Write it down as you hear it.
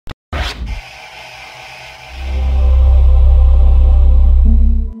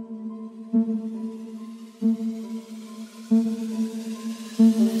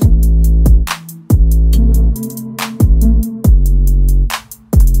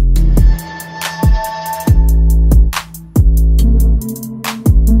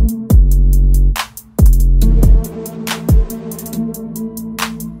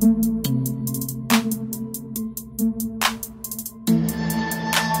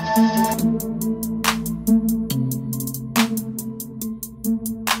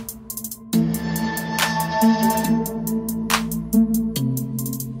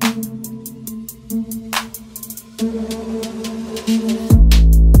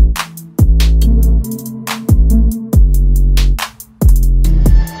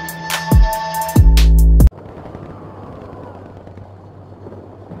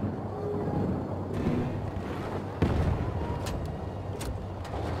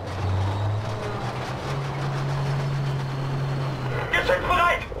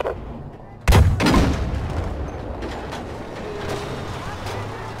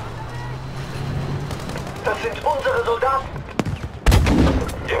Das sind unsere Soldaten.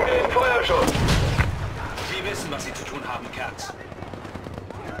 Gib mir den Feuerschutz. Sie wissen, was Sie zu tun haben, Kerz.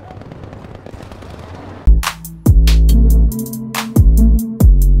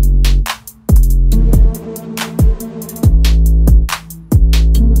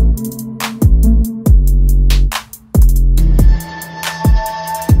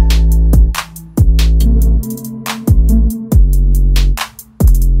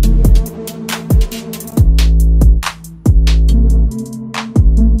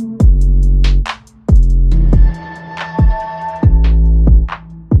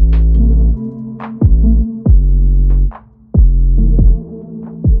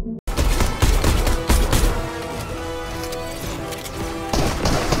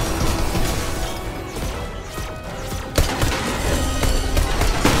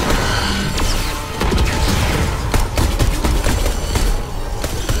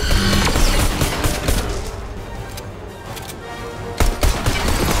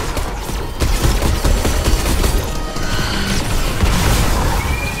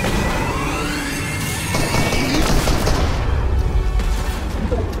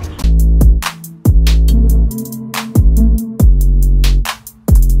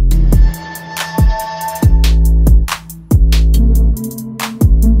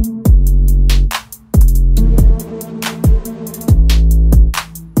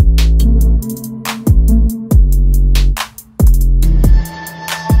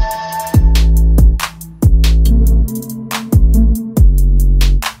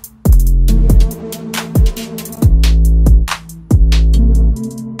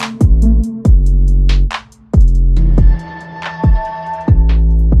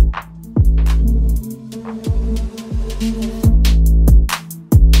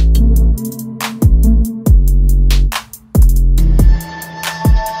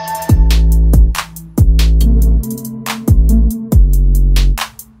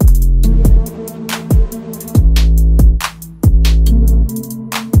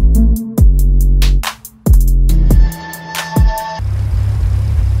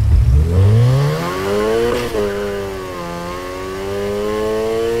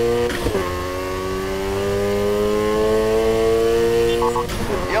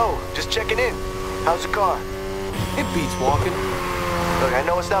 Checking in. How's the car? It beats walking. Look, I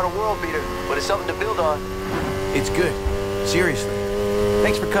know it's not a world beater, but it's something to build on. It's good. Seriously.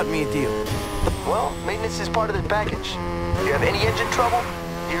 Thanks for cutting me a deal. Well, maintenance is part of the package. You have any engine trouble?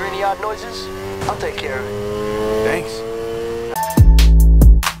 Hear any odd noises? I'll take care of it. Thanks.